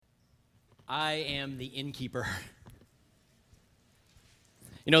I am the innkeeper.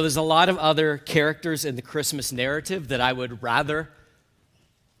 You know, there's a lot of other characters in the Christmas narrative that I would rather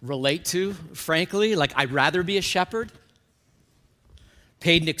relate to, frankly. Like, I'd rather be a shepherd,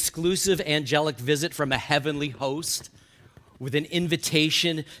 paid an exclusive angelic visit from a heavenly host with an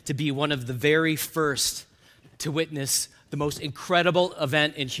invitation to be one of the very first to witness the most incredible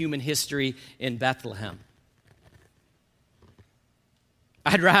event in human history in Bethlehem.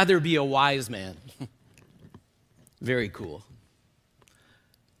 I'd rather be a wise man. Very cool.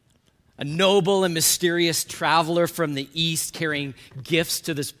 A noble and mysterious traveler from the east carrying gifts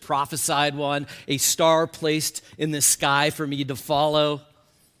to this prophesied one, a star placed in the sky for me to follow.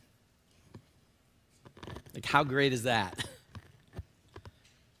 Like, how great is that?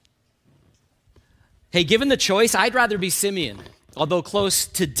 Hey, given the choice, I'd rather be Simeon, although close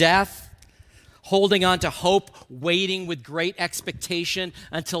to death, holding on to hope, waiting with great expectation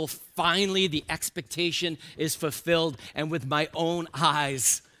until finally the expectation is fulfilled, and with my own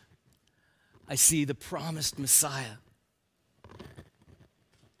eyes, I see the promised Messiah.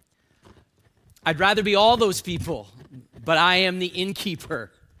 I'd rather be all those people, but I am the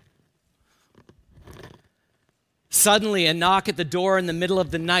innkeeper. Suddenly, a knock at the door in the middle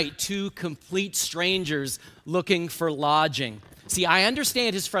of the night, two complete strangers looking for lodging. See, I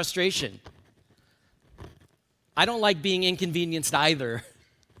understand his frustration. I don't like being inconvenienced either.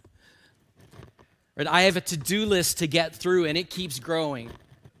 Right? I have a to-do list to get through, and it keeps growing.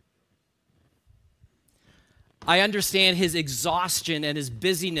 I understand his exhaustion and his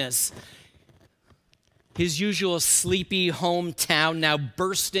busyness, his usual sleepy hometown now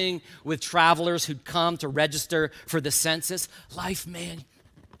bursting with travelers who'd come to register for the census. Life, man,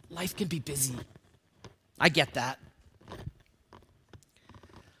 life can be busy. I get that.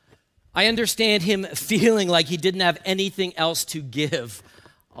 I understand him feeling like he didn't have anything else to give.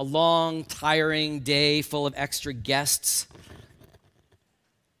 A long, tiring day full of extra guests,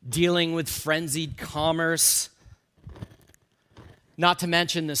 dealing with frenzied commerce, not to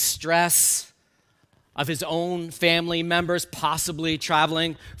mention the stress of his own family members possibly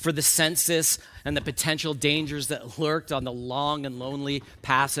traveling for the census and the potential dangers that lurked on the long and lonely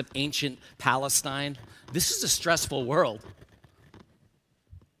paths of ancient Palestine. This is a stressful world.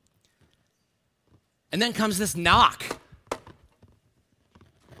 And then comes this knock.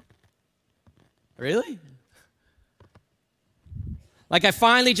 Really? Like, I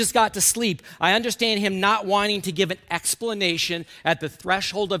finally just got to sleep. I understand him not wanting to give an explanation at the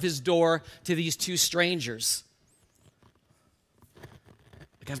threshold of his door to these two strangers.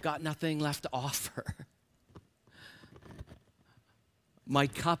 Like, I've got nothing left to offer. My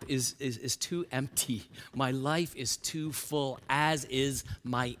cup is too empty. My life is too full, as is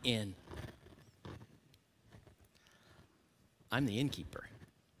my inn. I'm the innkeeper.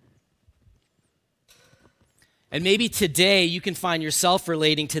 And maybe today you can find yourself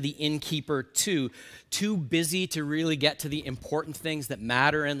relating to the innkeeper too. Too busy to really get to the important things that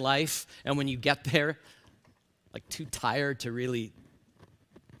matter in life. And when you get there, like too tired to really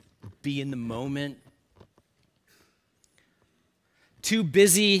be in the moment. Too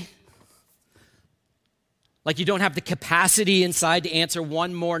busy, like you don't have the capacity inside to answer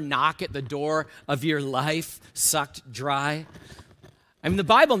one more knock at the door of your life, sucked dry. I mean, the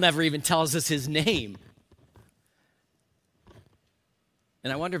Bible never even tells us his name.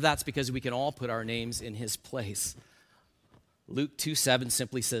 And I wonder if that's because we can all put our names in his place. Luke 2:7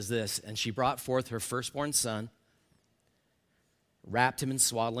 simply says this, and she brought forth her firstborn son, wrapped him in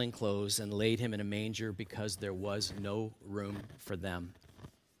swaddling clothes, and laid him in a manger because there was no room for them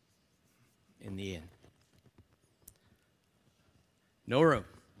in the inn. No room.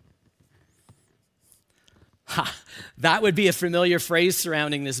 Ha, that would be a familiar phrase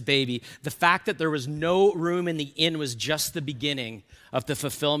surrounding this baby. The fact that there was no room in the inn was just the beginning of the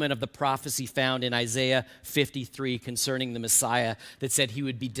fulfillment of the prophecy found in Isaiah 53 concerning the Messiah that said he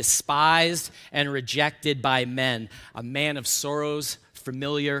would be despised and rejected by men, a man of sorrows,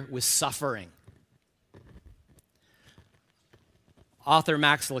 familiar with suffering. Author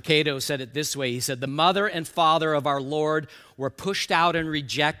Max Lucado said it this way. He said, the mother and father of our Lord were pushed out and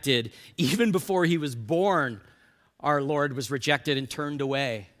rejected. Even before he was born, our Lord was rejected and turned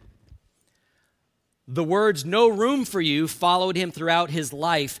away. The words, no room for you, followed him throughout his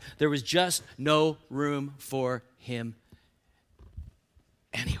life. There was just no room for him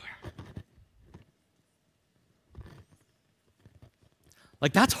anywhere.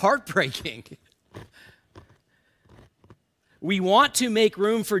 Like, that's heartbreaking. We want to make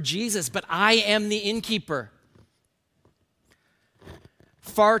room for Jesus, but I am the innkeeper.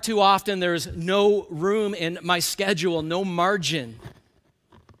 Far too often, there's no room in my schedule, no margin.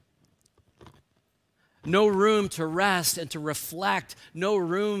 no room to rest and to reflect, no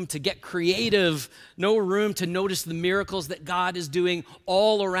room to get creative, no room to notice the miracles that God is doing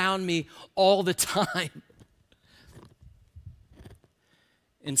all around me all the time.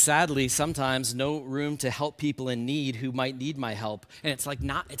 And sadly, sometimes no room to help people in need who might need my help. And it's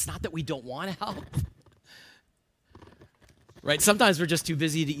not that we don't want to help. Right? Sometimes we're just too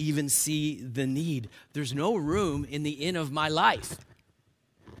busy to even see the need. There's no room in the inn of my life.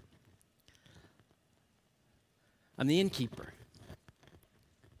 I'm the innkeeper.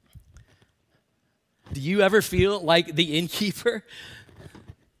 Do you ever feel like the innkeeper?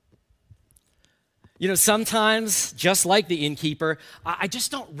 You know, sometimes, just like the innkeeper, I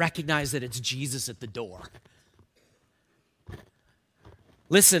just don't recognize that it's Jesus at the door.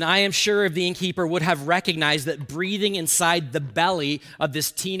 Listen, I am sure if the innkeeper would have recognized that breathing inside the belly of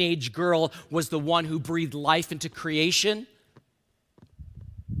this teenage girl was the one who breathed life into creation,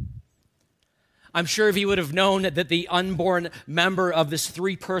 I'm sure if he would have known that the unborn member of this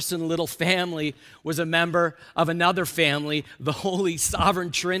 3-person little family was a member of another family, the Holy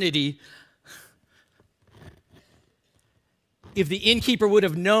Sovereign Trinity, if the innkeeper would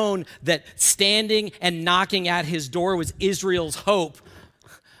have known that standing and knocking at his door was Israel's hope,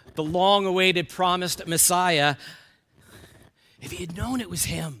 the long-awaited promised Messiah, if he had known it was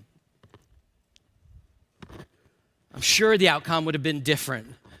him, I'm sure the outcome would have been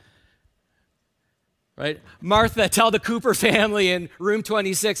different. Right? Martha, tell the Cooper family in room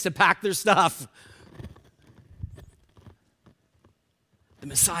 26 to pack their stuff. The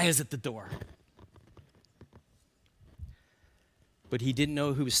Messiah's at the door. But he didn't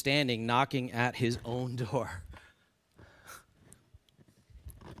know who was standing, knocking at his own door.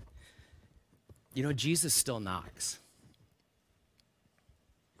 You know, Jesus still knocks.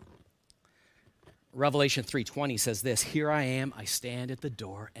 Revelation 3:20 says this, "Here I am, I stand at the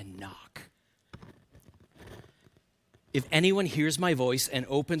door and knock. If anyone hears my voice and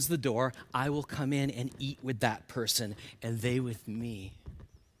opens the door, I will come in and eat with that person, and they with me."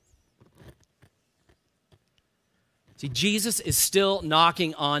 See, Jesus is still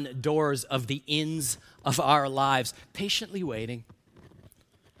knocking on doors of the inns of our lives, patiently waiting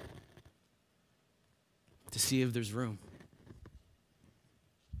to see if there's room.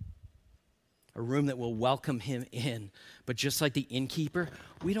 A room that will welcome him in. But just like the innkeeper,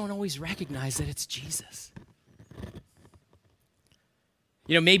 we don't always recognize that it's Jesus.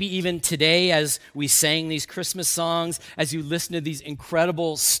 You know, maybe even today as we sang these Christmas songs, as you listen to these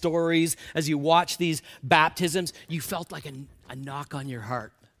incredible stories, as you watch these baptisms, you felt like a knock on your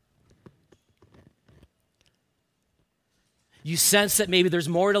heart. You sense that maybe there's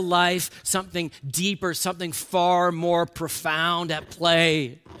more to life, something deeper, something far more profound at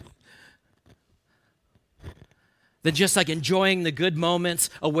play than just like enjoying the good moments,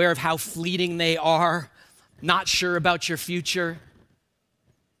 aware of how fleeting they are, not sure about your future,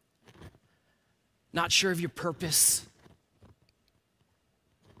 not sure of your purpose.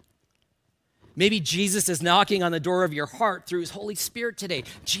 Maybe Jesus is knocking on the door of your heart through his Holy Spirit today.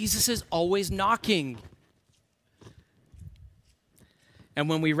 Jesus is always knocking. And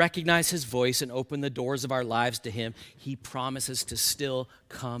when we recognize his voice and open the doors of our lives to him, he promises to still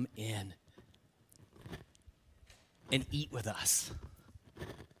come in and eat with us.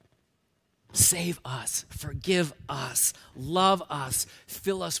 Save us, forgive us, love us,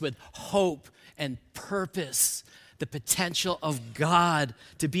 fill us with hope and purpose, the potential of God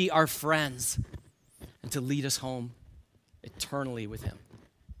to be our friends and to lead us home eternally with him.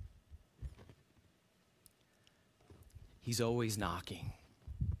 He's always knocking.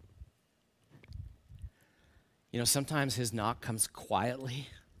 You know, sometimes his knock comes quietly.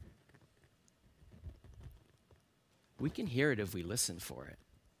 We can hear it if we listen for it.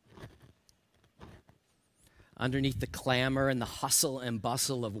 Underneath the clamor and the hustle and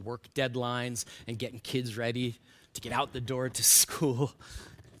bustle of work deadlines and getting kids ready to get out the door to school.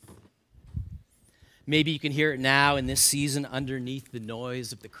 Maybe you can hear it now in this season underneath the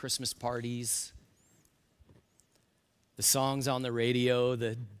noise of the Christmas parties, the songs on the radio,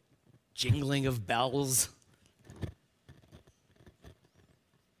 the jingling of bells.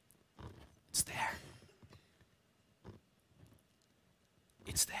 It's there.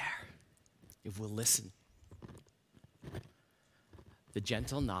 It's there if we'll listen. The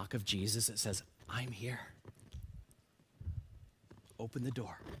gentle knock of Jesus that says, I'm here. Open the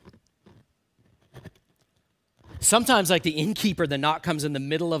door. Sometimes, like the innkeeper, the knock comes in the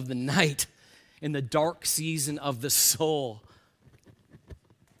middle of the night, in the dark season of the soul.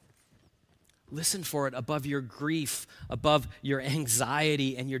 Listen for it above your grief, above your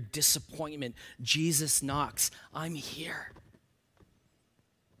anxiety and your disappointment. Jesus knocks. I'm here.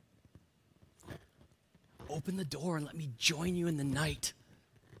 open the door and let me join you in the night.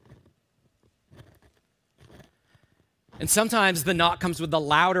 And sometimes the knock comes with a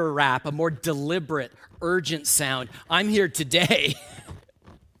louder rap, a more deliberate, urgent sound. I'm here today.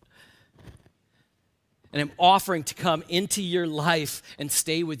 And I'm offering to come into your life and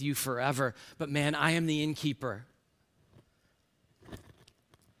stay with you forever. But man, I am the innkeeper.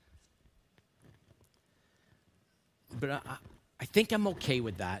 But I think I'm okay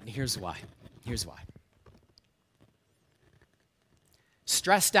with that, and here's why.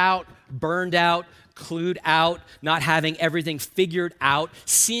 Stressed out, burned out, clued out, not having everything figured out,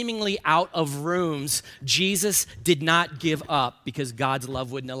 seemingly out of rooms, Jesus did not give up because God's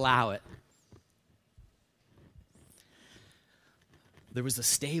love wouldn't allow it. There was a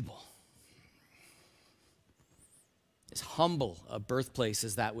stable. As humble a birthplace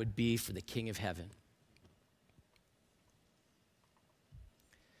as that would be for the King of Heaven.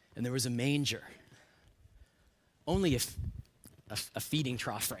 And there was a manger. Only a feeding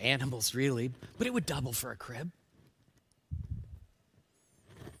trough for animals, really, but it would double for a crib.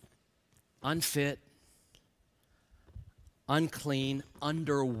 Unfit, unclean,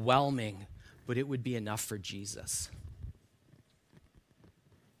 underwhelming, but it would be enough for Jesus.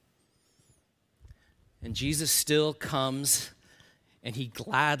 And Jesus still comes, and he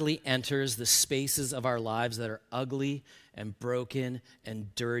gladly enters the spaces of our lives that are ugly and broken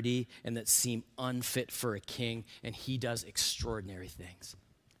and dirty and that seem unfit for a king, and he does extraordinary things.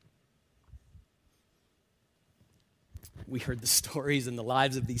 We heard the stories and the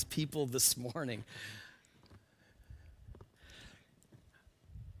lives of these people this morning.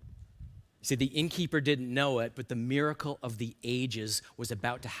 See, the innkeeper didn't know it, but the miracle of the ages was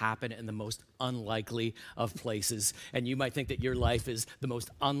about to happen in the most unlikely of places. And you might think that your life is the most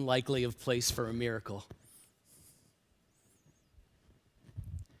unlikely of place for a miracle.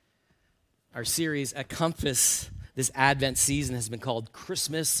 Our series at Compass this Advent season has been called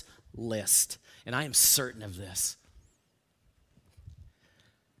Christmas List, and I am certain of this.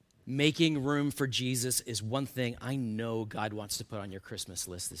 Making room for Jesus is one thing I know God wants to put on your Christmas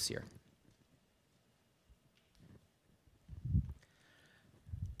list this year.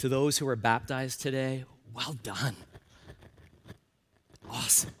 To those who are baptized today, well done.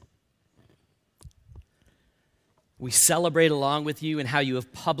 Awesome. We celebrate along with you in how you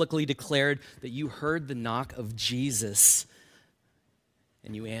have publicly declared that you heard the knock of Jesus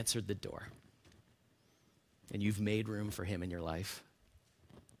and you answered the door. And you've made room for him in your life.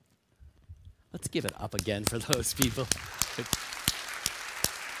 Let's give it up again for those people.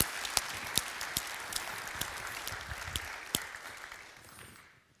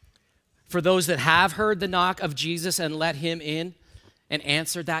 For those that have heard the knock of Jesus and let him in and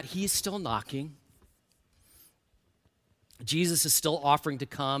answered that, he's still knocking. Jesus is still offering to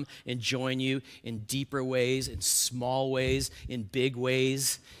come and join you in deeper ways, in small ways, in big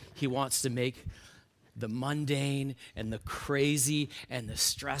ways. He wants to make the mundane and the crazy and the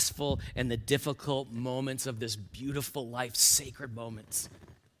stressful and the difficult moments of this beautiful life sacred moments.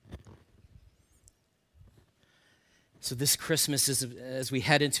 So this Christmas, as we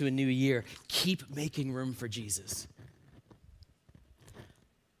head into a new year, keep making room for Jesus.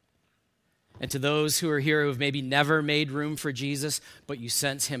 And to those who are here who have maybe never made room for Jesus, but you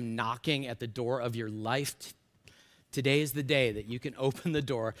sense him knocking at the door of your life, today is the day that you can open the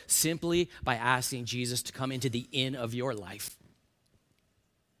door simply by asking Jesus to come into the inn of your life.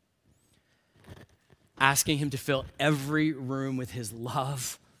 Asking him to fill every room with his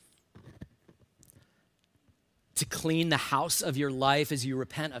love, to clean the house of your life as you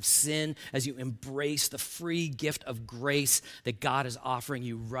repent of sin, as you embrace the free gift of grace that God is offering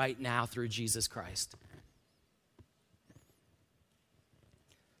you right now through Jesus Christ.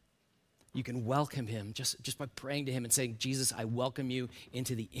 You can welcome him just by praying to him and saying, Jesus, I welcome you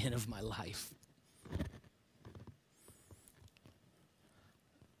into the inn of my life.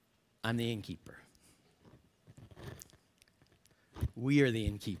 I'm the innkeeper. We are the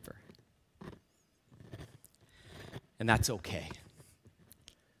innkeeper. And that's okay.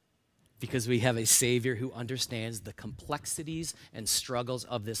 Because we have a Savior who understands the complexities and struggles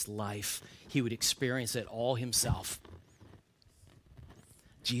of this life. He would experience it all himself.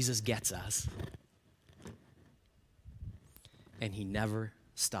 Jesus gets us. And he never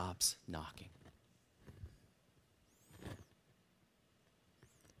stops knocking.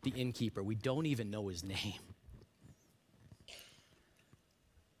 The innkeeper, we don't even know his name.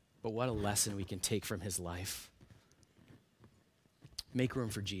 But what a lesson we can take from his life. Make room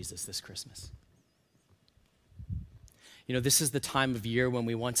for Jesus this Christmas. You know, this is the time of year when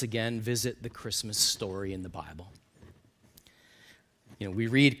we once again visit the Christmas story in the Bible. We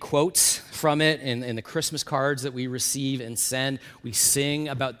read quotes from it in the Christmas cards that we receive and send. We sing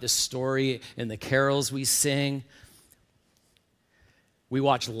about this story in the carols we sing. We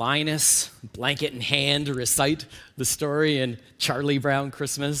watch Linus, blanket in hand, recite the story in Charlie Brown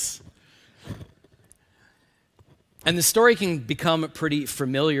Christmas. And the story can become pretty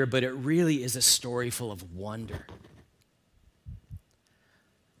familiar, but it really is a story full of wonder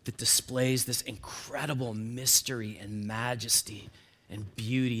that displays this incredible mystery and majesty and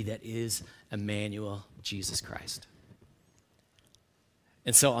beauty that is Emmanuel, Jesus Christ.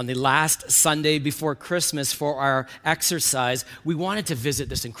 And so on the last Sunday before Christmas for our exercise, we wanted to visit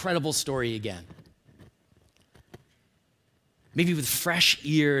this incredible story again. Maybe with fresh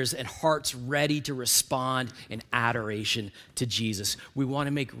ears and hearts ready to respond in adoration to Jesus. We want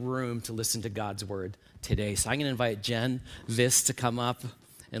to make room to listen to God's word today. So I'm going to invite Jen Viss to come up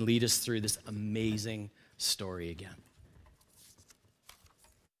and lead us through this amazing story again.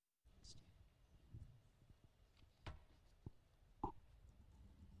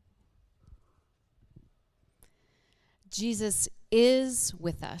 Jesus is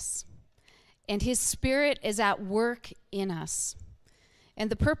with us, and his Spirit is at work in us. And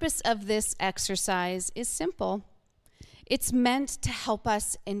the purpose of this exercise is simple. It's meant to help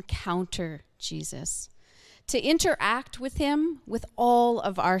us encounter Jesus, to interact with him with all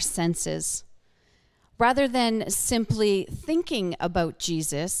of our senses. Rather than simply thinking about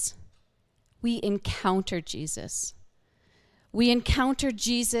Jesus, we encounter Jesus. We encounter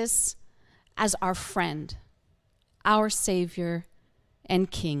Jesus as our friend, our Savior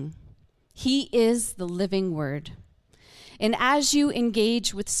and King. He is the living Word. And as you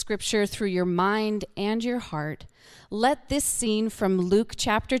engage with Scripture through your mind and your heart, let this scene from Luke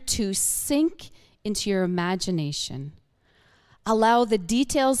chapter 2 sink into your imagination. Allow the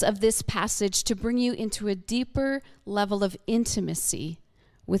details of this passage to bring you into a deeper level of intimacy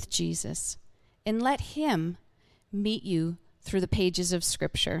with Jesus, and let him meet you through the pages of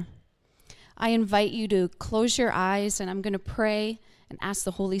Scripture. I invite you to close your eyes, and I'm going to pray and ask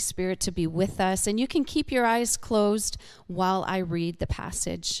the Holy Spirit to be with us. And you can keep your eyes closed while I read the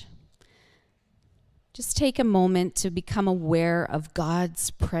passage. Just take a moment to become aware of God's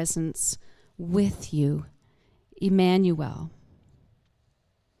presence with you, Emmanuel.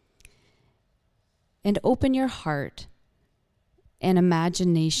 And open your heart and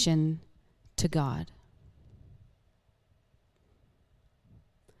imagination to God.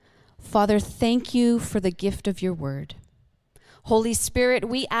 Father, thank you for the gift of your word. Holy Spirit,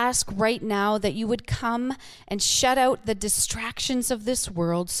 we ask right now that you would come and shut out the distractions of this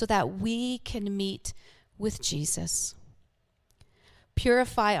world so that we can meet with Jesus.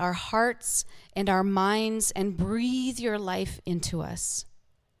 Purify our hearts and our minds and breathe your life into us.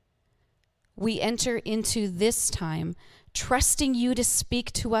 We enter into this time trusting you to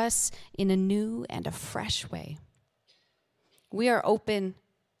speak to us in a new and a fresh way. We are open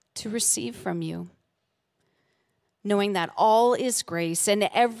to receive from you, knowing that all is grace and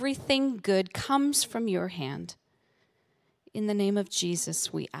everything good comes from your hand. In the name of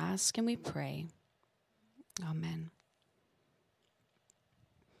Jesus, we ask and we pray. Amen.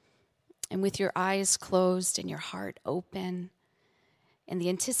 And with your eyes closed and your heart open, and the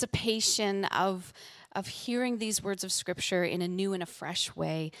anticipation of hearing these words of Scripture in a new and a fresh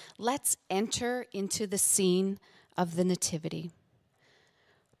way, let's enter into the scene of the Nativity.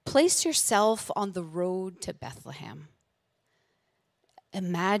 Place yourself on the road to Bethlehem.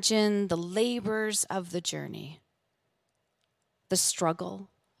 Imagine the labors of the journey, the struggle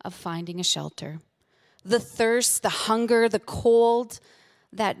of finding a shelter, the thirst, the hunger, the cold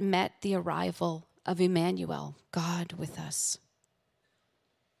that met the arrival of Emmanuel, God with us.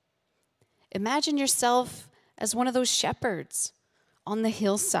 Imagine yourself as one of those shepherds on the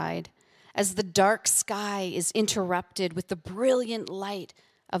hillside as the dark sky is interrupted with the brilliant light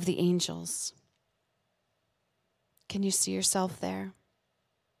of the angels. Can you see yourself there?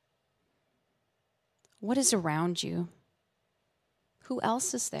 What is around you? Who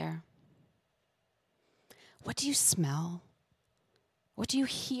else is there? What do you smell? What do you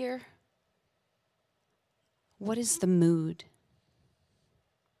hear? What is the mood?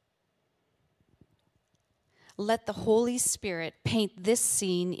 Let the Holy Spirit paint this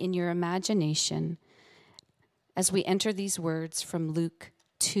scene in your imagination as we enter these words from Luke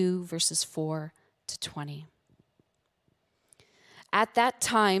 2, verses 4 to 20. At that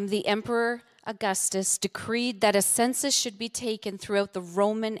time, the Emperor Augustus decreed that a census should be taken throughout the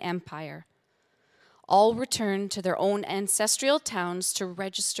Roman Empire. All returned to their own ancestral towns to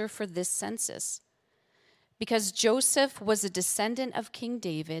register for this census. Because Joseph was a descendant of King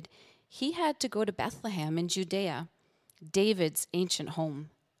David, he had to go to Bethlehem in Judea, David's ancient home.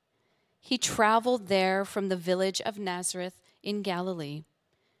 He traveled there from the village of Nazareth in Galilee.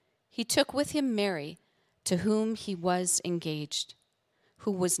 He took with him Mary, to whom he was engaged,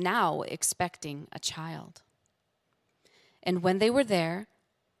 who was now expecting a child. And when they were there,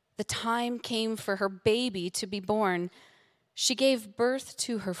 the time came for her baby to be born. She gave birth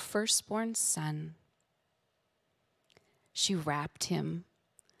to her firstborn son. She wrapped him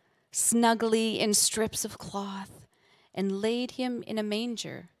snugly in strips of cloth and laid him in a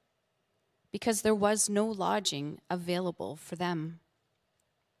manger, because there was no lodging available for them.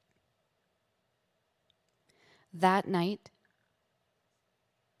 That night,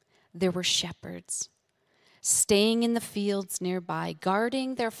 there were shepherds staying in the fields nearby,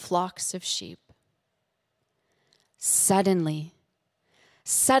 guarding their flocks of sheep. Suddenly,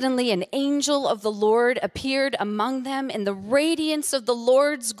 an angel of the Lord appeared among them, and the radiance of the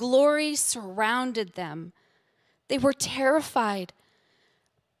Lord's glory surrounded them. They were terrified,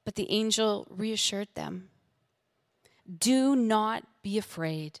 but the angel reassured them. Do not be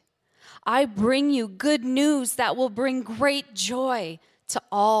afraid. I bring you good news that will bring great joy to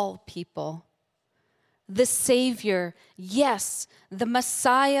all people. The Savior, yes, the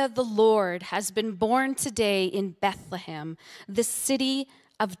Messiah, the Lord, has been born today in Bethlehem, the city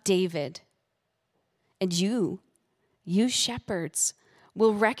of David. And you shepherds,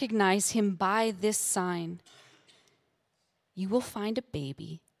 will recognize him by this sign. You will find a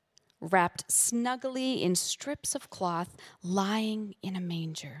baby wrapped snugly in strips of cloth, lying in a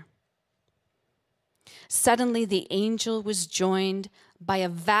manger. Suddenly, the angel was joined by a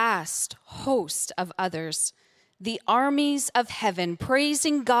vast host of others, the armies of heaven,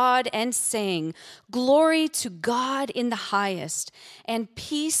 praising God and saying, "Glory to God in the highest, and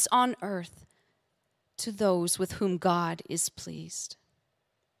peace on earth to those with whom God is pleased."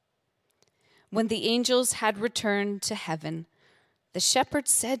 When the angels had returned to heaven, the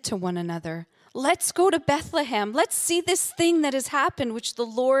shepherds said to one another, "Let's go to Bethlehem. Let's see this thing that has happened, which the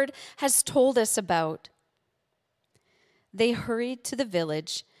Lord has told us about." They hurried to the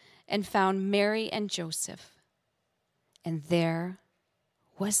village and found Mary and Joseph. And there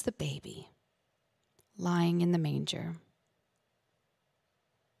was the baby lying in the manger.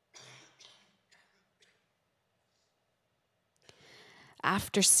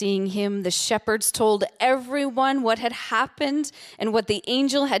 After seeing him, the shepherds told everyone what had happened and what the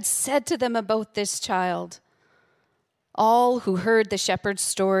angel had said to them about this child. All who heard the shepherd's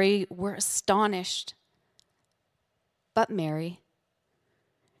story were astonished. But Mary,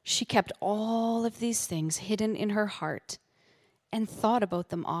 she kept all of these things hidden in her heart and thought about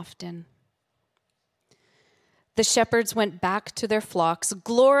them often. The shepherds went back to their flocks,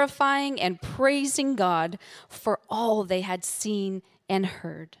 glorifying and praising God for all they had seen and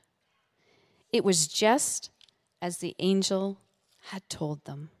heard. It was just as the angel had told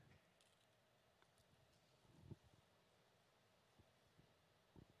them.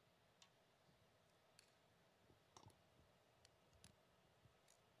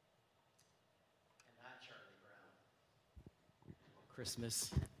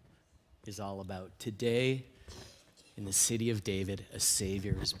 Christmas is all about. Today, in the city of David, a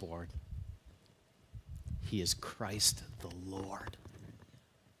Savior is born. He is Christ the Lord.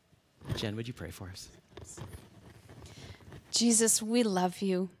 Jen, would you pray for us? Jesus, we love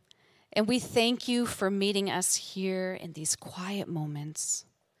you, and we thank you for meeting us here in these quiet moments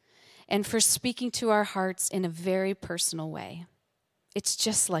and for speaking to our hearts in a very personal way. It's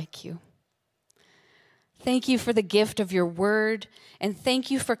just like you. Thank you for the gift of your word, and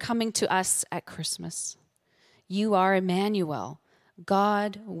thank you for coming to us at Christmas. You are Emmanuel,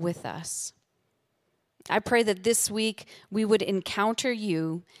 God with us. I pray that this week we would encounter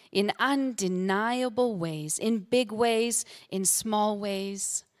you in undeniable ways, in big ways, in small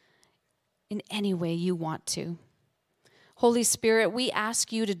ways, in any way you want to. Holy Spirit, we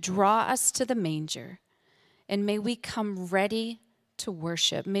ask you to draw us to the manger, and may we come ready to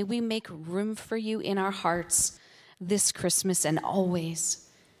worship. May we make room for you in our hearts this Christmas and always,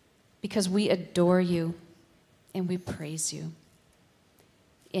 because we adore you and we praise you.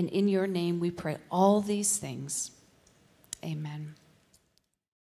 And in your name we pray all these things. Amen.